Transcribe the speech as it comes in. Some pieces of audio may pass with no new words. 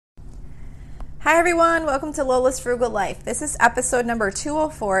Hi everyone, welcome to Lola's Frugal Life. This is episode number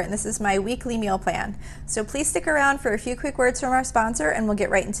 204 and this is my weekly meal plan. So please stick around for a few quick words from our sponsor and we'll get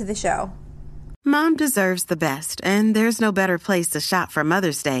right into the show. Mom deserves the best, and there's no better place to shop for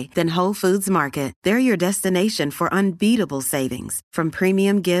Mother's Day than Whole Foods Market. They're your destination for unbeatable savings, from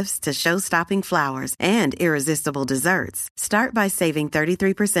premium gifts to show-stopping flowers and irresistible desserts. Start by saving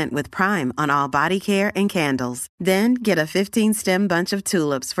 33% with Prime on all body care and candles. Then get a 15-stem bunch of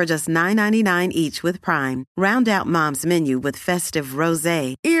tulips for just $9.99 each with Prime. Round out Mom's menu with festive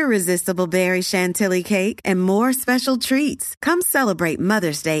rosé, irresistible berry chantilly cake, and more special treats. Come celebrate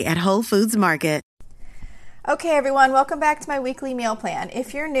Mother's Day at Whole Foods Market. Okay everyone, welcome back to my weekly meal plan.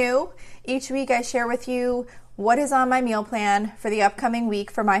 If you're new, each week I share with you what is on my meal plan for the upcoming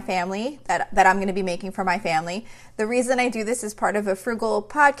week for my family, that I'm going to be making for my family. The reason I do this as part of a frugal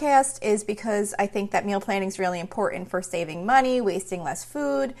podcast is because I think that meal planning is really important for saving money, wasting less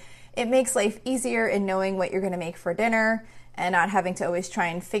food. It makes life easier in knowing what you're going to make for dinner and not having to always try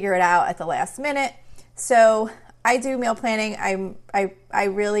and figure it out at the last minute. So I do meal planning. I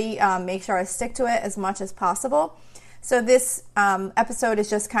really make sure I stick to it as much as possible. So this episode is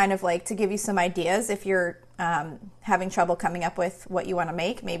just kind of like to give you some ideas if you're having trouble coming up with what you want to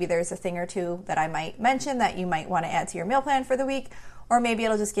make. Maybe there's a thing or two that I might mention that you might want to add to your meal plan for the week, or maybe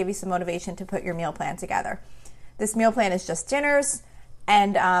it'll just give you some motivation to put your meal plan together. This meal plan is just dinners.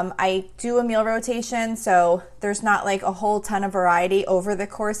 And I do a meal rotation, so there's not like a whole ton of variety over the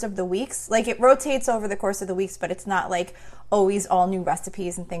course of the weeks. Like it rotates over the course of the weeks, but it's not like always all new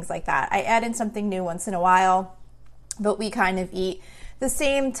recipes and things like that. I add in something new once in a while, but we kind of eat the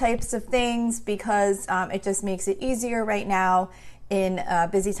same types of things because it just makes it easier right now in a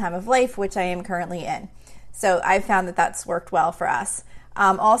busy time of life, which I am currently in. So I found that that's worked well for us.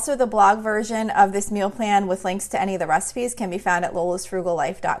 Also, the blog version of this meal plan with links to any of the recipes can be found at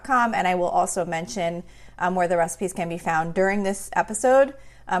lolasfrugallife.com, and I will also mention where the recipes can be found during this episode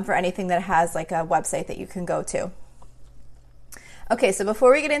for anything that has like a website that you can go to. Okay, so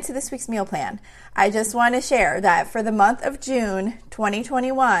before we get into this week's meal plan, I just want to share that for the month of June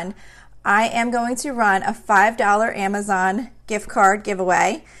 2021, I am going to run a $5 Amazon gift card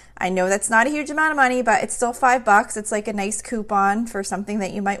giveaway. I know that's not a huge amount of money, but it's still $5. It's like a nice coupon for something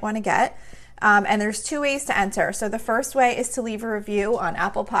that you might want to get. And there's two ways to enter. So the first way is to leave a review on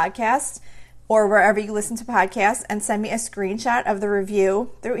Apple Podcasts or wherever you listen to podcasts and send me a screenshot of the review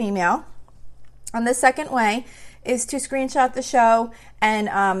through email. And the second way is to screenshot the show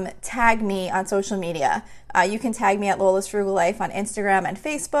and tag me on social media. You can tag me at Lola's Frugal Life on Instagram and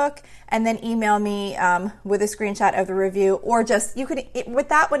Facebook, and then email me with a screenshot of the review, or just, you could, with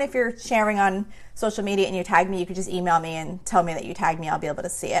that one, if you're sharing on social media and you tag me, you could just email me and tell me that you tagged me. I'll be able to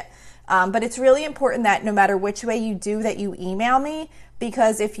see it. But it's really important that no matter which way you do that, you email me,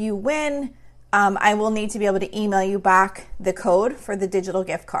 because if you win, I will need to be able to email you back the code for the digital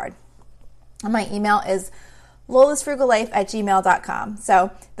gift card. And my email is lolasfrugallife@gmail.com.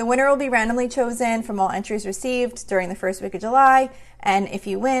 So the winner will be randomly chosen from all entries received during the first week of July. And if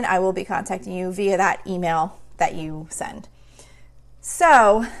you win, I will be contacting you via that email that you send.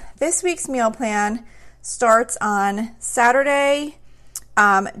 So this week's meal plan starts on Saturday,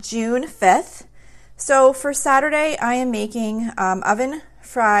 June 5th. So for Saturday, I am making oven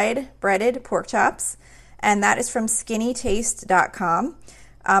fried breaded pork chops, and that is from skinnytaste.com.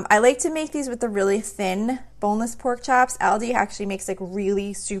 I like to make these with the really thin boneless pork chops. Aldi actually makes like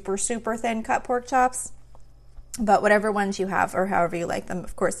really super thin cut pork chops, but whatever ones you have or however you like them,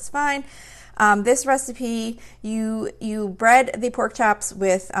 of course, is fine. This recipe, you bread the pork chops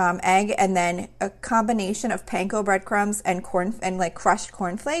with egg and then a combination of panko breadcrumbs and corn and like crushed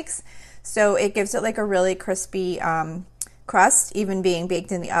cornflakes. So it gives it like a really crispy crust, even being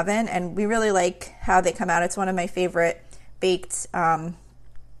baked in the oven. And we really like how they come out. It's one of my favorite baked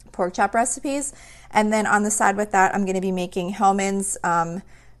pork chop recipes. And then on the side with that, I'm going to be making Hellmann's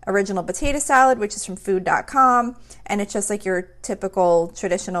original potato salad, which is from food.com. And it's just like your typical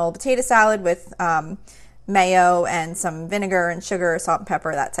traditional potato salad with mayo and some vinegar and sugar, salt and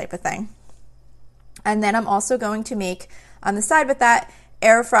pepper, that type of thing. And then I'm also going to make, on the side with that,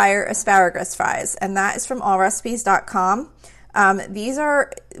 air fryer asparagus fries. And that is from allrecipes.com. These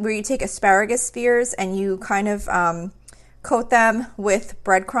are where you take asparagus spears and you kind of coat them with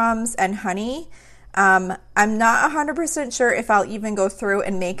breadcrumbs and honey. I'm not 100% sure if I'll even go through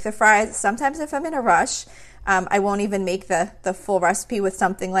and make the fries. Sometimes if I'm in a rush, I won't even make the full recipe with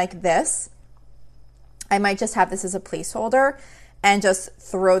something like this. I might just have this as a placeholder and just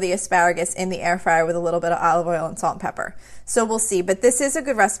throw the asparagus in the air fryer with a little bit of olive oil and salt and pepper. So we'll see. But this is a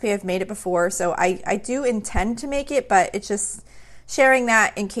good recipe. I've made it before, so I do intend to make it, but it's just sharing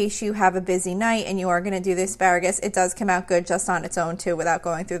that in case you have a busy night and you are going to do the asparagus. It does come out good just on its own too, without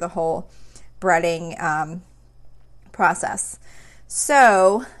going through the whole breading process.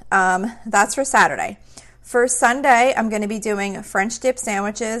 So that's for Saturday. For Sunday, I'm going to be doing French dip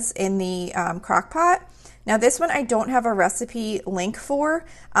sandwiches in the crock pot. Now this one I don't have a recipe link for,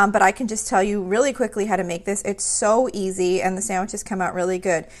 but I can just tell you really quickly how to make this. It's so easy and the sandwiches come out really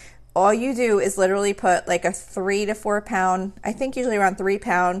good. All you do is literally put like a 3 to 4 pound, I think usually around 3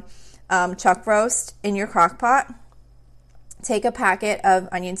 pound chuck roast in your crock pot. Take a packet of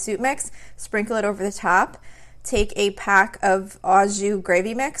onion soup mix, sprinkle it over the top. Take a pack of au jus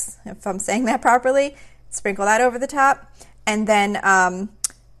gravy mix, if I'm saying that properly, sprinkle that over the top, and then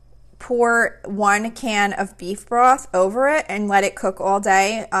pour 1 can of beef broth over it and let it cook all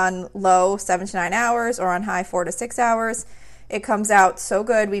day on low 7 to 9 hours or on high 4 to 6 hours. It comes out so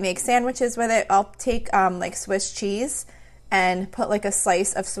good. We make sandwiches with it. I'll take like Swiss cheese and put like a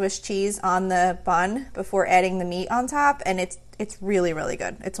slice of Swiss cheese on the bun before adding the meat on top, and it's really, really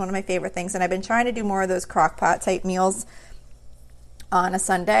good. It's one of my favorite things, and I've been trying to do more of those crock pot type meals on a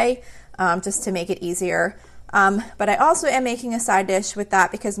Sunday just to make it easier. But I also am making a side dish with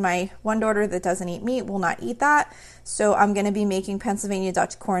that because my one daughter that doesn't eat meat will not eat that. So I'm going to be making Pennsylvania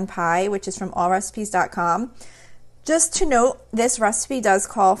Dutch corn pie, which is from allrecipes.com. Just to note, this recipe does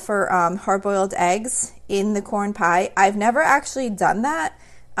call for hard-boiled eggs in the corn pie. I've never actually done that,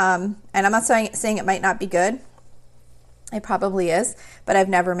 and I'm not saying it might not be good. It probably is, but I've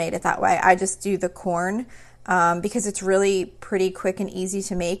never made it that way. I just do the corn because it's really pretty quick and easy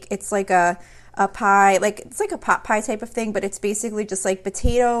to make. It's like a pie, it's like a pot pie type of thing, but it's basically just like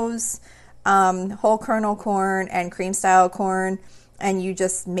potatoes, whole kernel corn, and cream style corn. And you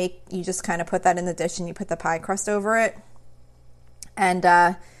just kind of put that in the dish and you put the pie crust over it. And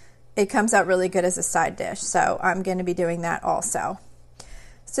it comes out really good as a side dish. So I'm going to be doing that also.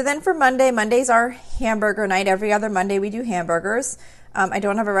 So then for Monday, Monday's our hamburger night. Every other Monday we do hamburgers. I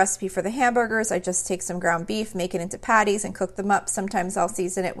don't have a recipe for the hamburgers. I just take some ground beef, make it into patties, and cook them up. Sometimes I'll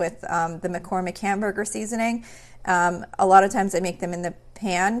season it with the McCormick hamburger seasoning. A lot of times I make them in the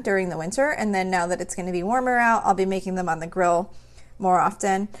pan during the winter. And then now that it's going to be warmer out, I'll be making them on the grill more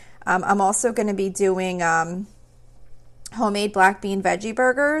often. I'm also going to be doing homemade black bean veggie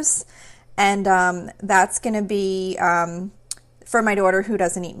burgers, and that's going to be for my daughter who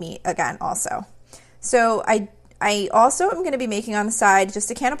doesn't eat meat again also. So I also am going to be making on the side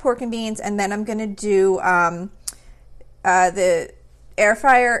just a can of pork and beans, and then I'm going to do the air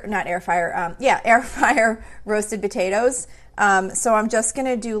fryer roasted potatoes. So I'm just going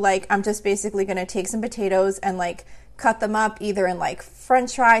to do I'm just basically going to take some potatoes and cut them up either in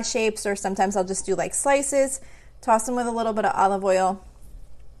French fry shapes, or sometimes I'll just do slices, toss them with a little bit of olive oil,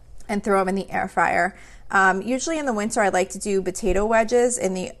 and throw them in the air fryer. Usually in the winter I like to do potato wedges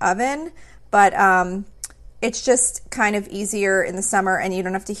in the oven, but it's just kind of easier in the summer, and you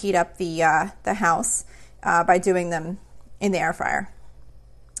don't have to heat up the house by doing them in the air fryer.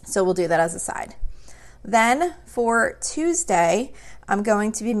 So we'll do that as a side. Then for Tuesday, I'm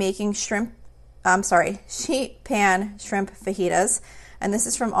going to be making sheet pan shrimp fajitas, and this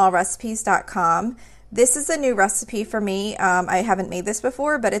is from allrecipes.com. This is a new recipe for me. I haven't made this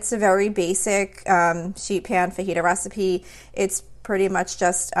before, but it's a very basic sheet pan fajita recipe. It's pretty much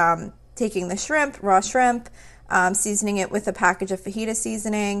just taking the raw shrimp, seasoning it with a package of fajita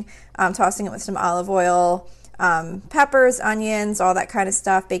seasoning, tossing it with some olive oil, peppers, onions, all that kind of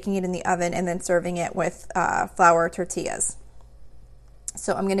stuff, baking it in the oven, and then serving it with flour tortillas.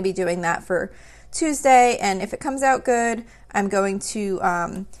 So I'm going to be doing that for Tuesday, and if it comes out good, I'm going to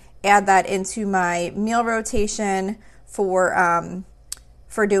add that into my meal rotation for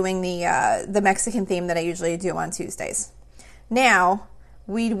doing the Mexican theme that I usually do on Tuesdays. Now,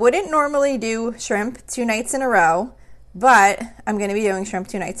 we wouldn't normally do shrimp 2 nights in a row, but I'm going to be doing shrimp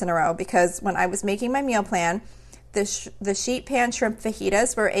 2 nights in a row because when I was making my meal plan, the sheet pan shrimp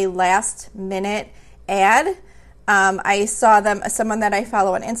fajitas were a last minute ad. I saw someone that I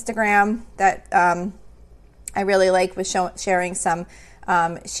follow on Instagram that I really like was sharing some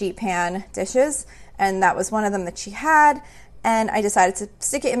sheet pan dishes, and that was one of them that she had, and I decided to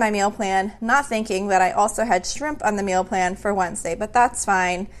stick it in my meal plan, not thinking that I also had shrimp on the meal plan for Wednesday, but that's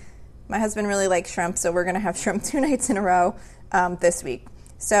fine. My husband really likes shrimp, so we're going to have shrimp 2 nights in a row this week.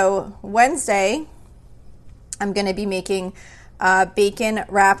 So Wednesday, I'm going to be making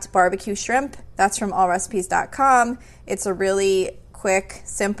bacon-wrapped barbecue shrimp. That's from allrecipes.com. It's a really quick,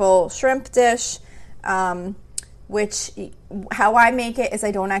 simple shrimp dish, which how I make it is I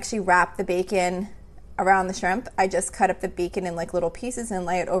don't actually wrap the bacon around the shrimp. I just cut up the bacon in little pieces and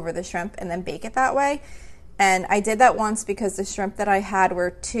lay it over the shrimp and then bake it that way. And I did that once because the shrimp that I had were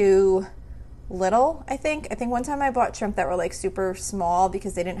too little, I think. I think one time I bought shrimp that were like super small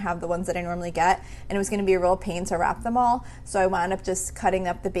because they didn't have the ones that I normally get, and it was going to be a real pain to wrap them all. So I wound up just cutting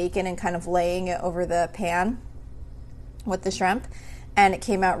up the bacon and kind of laying it over the pan with the shrimp, and it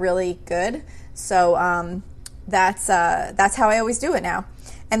came out really good. So that's how I always do it now.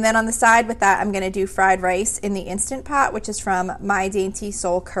 And then on the side with that, I'm going to do fried rice in the Instant Pot, which is from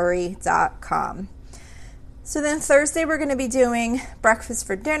mydaintysoulcurry.com. So then Thursday, we're going to be doing breakfast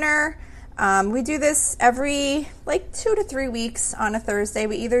for dinner. We do this every 2 to 3 weeks on a Thursday.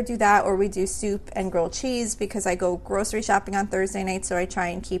 We either do that or we do soup and grilled cheese because I go grocery shopping on Thursday night, so I try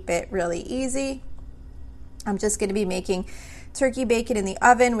and keep it really easy. I'm just going to be making turkey bacon in the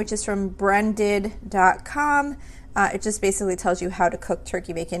oven, which is from brended.com. It just basically tells you how to cook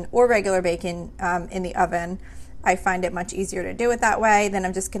turkey bacon or regular bacon in the oven. I find it much easier to do it that way. Then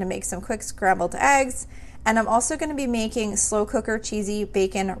I'm just going to make some quick scrambled eggs. And I'm also going to be making slow cooker cheesy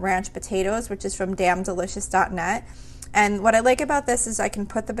bacon ranch potatoes, which is from damndelicious.net. And what I like about this is I can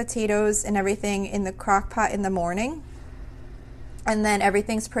put the potatoes and everything in the crock pot in the morning, and then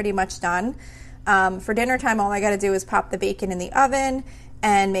everything's pretty much done. For dinner time, all I got to do is pop the bacon in the oven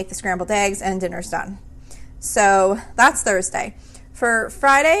and make the scrambled eggs, and dinner's done. So that's Thursday. For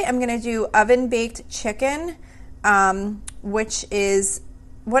Friday, I'm going to do oven-baked chicken, which is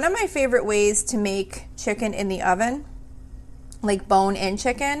one of my favorite ways to make chicken in the oven, like bone-in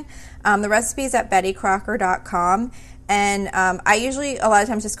chicken. The recipe is at bettycrocker.com. And I usually a lot of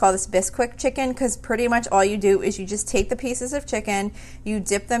times just call this Bisquick chicken because pretty much all you do is you just take the pieces of chicken, you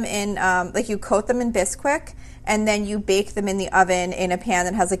dip them in, you coat them in Bisquick, and then you bake them in the oven in a pan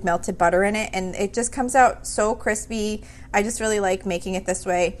that has melted butter in it, and it just comes out so crispy. I just really like making it this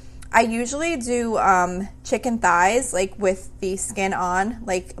way. I usually do chicken thighs with the skin on,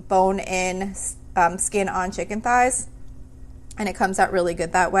 bone-in skin on chicken thighs, and it comes out really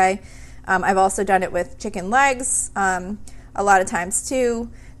good that way. I've also done it with chicken legs a lot of times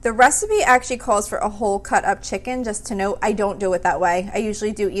too. The recipe actually calls for a whole cut up chicken. Just to note, I don't do it that way. I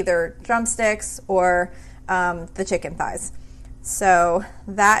usually do either drumsticks or the chicken thighs. So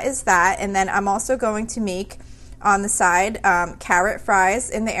that is that. And then I'm also going to make on the side carrot fries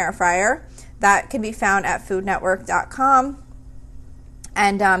in the air fryer. That can be found at foodnetwork.com.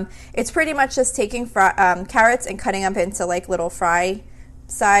 And it's pretty much just taking carrots and cutting them into little fry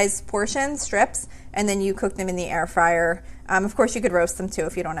size portions, strips, and then you cook them in the air fryer. Of course, you could roast them too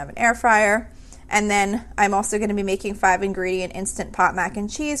if you don't have an air fryer. And then I'm also going to be making 5-ingredient Instant Pot mac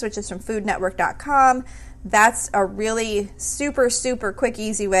and cheese, which is from foodnetwork.com. That's a really super, super quick,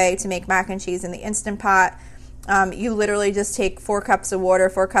 easy way to make mac and cheese in the Instant Pot. You literally just take 4 cups of water,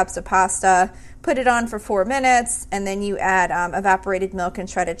 4 cups of pasta, put it on for 4 minutes, and then you add evaporated milk and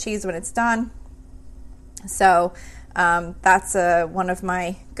shredded cheese when it's done. So that's one of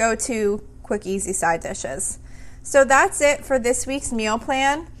my go-to quick, easy side dishes. So that's it for this week's meal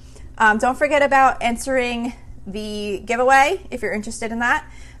plan. Don't forget about entering the giveaway if you're interested in that.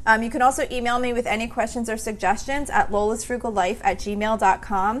 You can also email me with any questions or suggestions at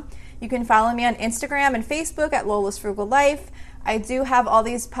lolasfrugallife@gmail.com. You can follow me on Instagram and Facebook at Lola's Frugal Life. I do have all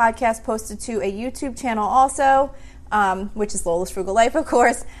these podcasts posted to a YouTube channel also, which is Lola's Frugal Life, of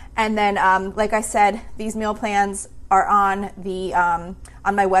course. And then, like I said, these meal plans are on the on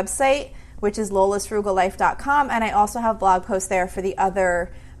my website, which is lolasfrugallife.com, and I also have blog posts there for the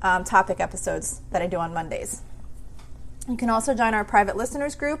other topic episodes that I do on Mondays. You can also join our private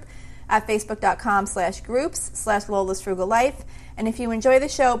listeners group at facebook.com/groups/lolasfrugallife. And if you enjoy the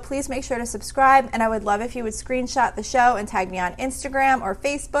show, please make sure to subscribe, and I would love if you would screenshot the show and tag me on Instagram or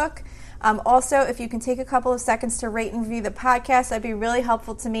Facebook. Also, if you can take a couple of seconds to rate and review the podcast, that'd be really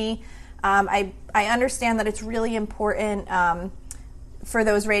helpful to me. I understand that it's really important for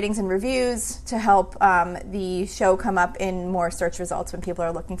those ratings and reviews to help the show come up in more search results when people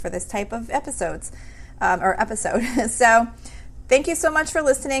are looking for this type of episodes or episode. So thank you so much for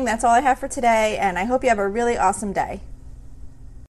listening. That's all I have for today, and I hope you have a really awesome day.